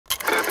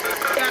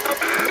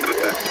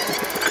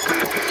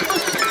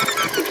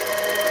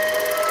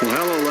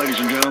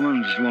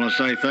just want to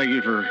say thank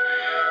you for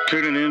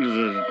tuning into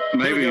the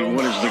maybe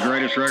what is the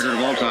greatest record of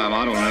all time.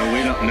 I don't know.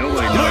 Nobody knows.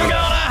 We're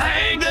gonna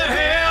hang the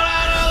hell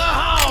out of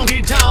the honky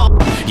tonk.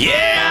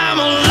 Yeah,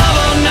 I'm a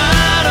lover,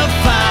 not a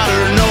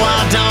fighter. No,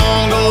 I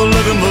don't go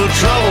looking for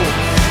trouble.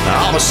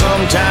 But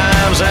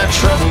sometimes that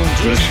trouble.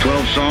 It's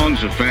 12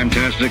 songs of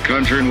fantastic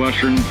country and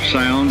western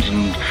sounds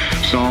and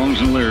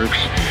songs and lyrics.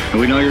 And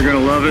we know you're going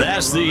to love it.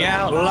 That's the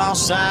outlaw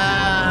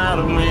side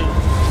of me.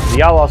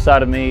 The outlaw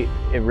side of me,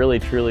 it really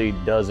truly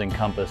does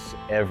encompass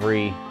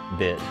every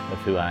bit of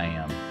who I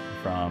am.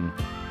 From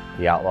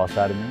the outlaw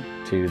side of me,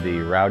 to the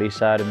rowdy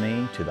side of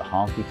me, to the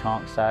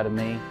honky-tonk side of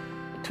me,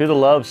 to the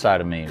love side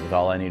of me with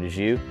All I Need Is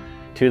You,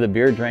 to the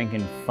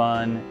beer-drinking,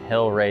 fun,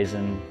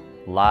 hell-raising,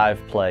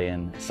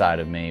 live-playing side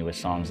of me with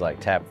songs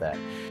like Tap That.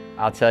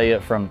 I'll tell you,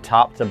 from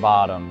top to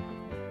bottom,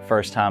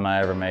 first time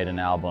I ever made an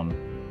album,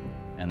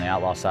 and the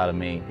outlaw side of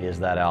me is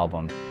that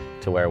album,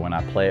 to where when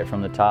I play it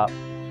from the top,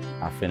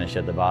 I finish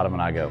at the bottom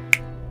and I go,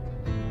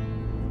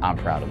 I'm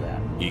proud of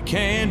that. You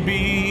can't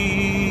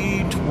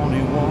be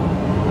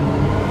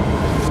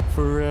 21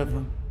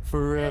 forever,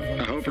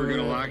 forever. I hope you're going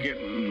to like it.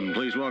 And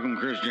please welcome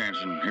Chris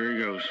Janson. Here he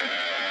goes.